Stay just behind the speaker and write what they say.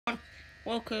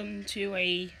welcome to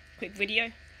a quick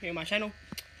video here on my channel.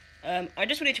 I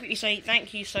just wanted to quickly say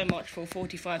thank you so much for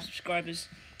 45 subscribers.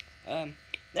 That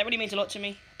really means a lot to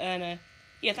me, and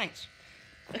yeah, thanks.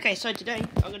 Okay, so today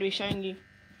I'm going to be showing you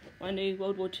my new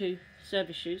Ww2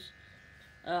 service shoes.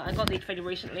 I got these fairly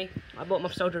recently. I bought them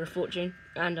off Soldier of Fortune,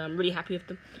 and I'm really happy with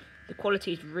them. The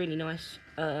quality is really nice,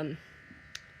 and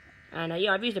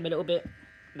yeah, I've used them a little bit,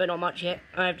 but not much yet.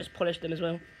 I've just polished them as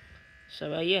well.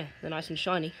 So yeah, they're nice and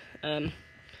shiny.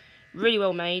 Really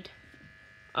well made.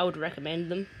 I would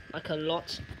recommend them, like, a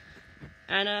lot.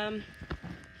 And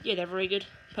yeah, they're very good.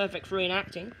 Perfect for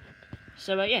reenacting.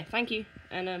 So yeah, thank you,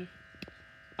 and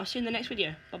I'll see you in the next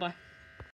video. Bye bye.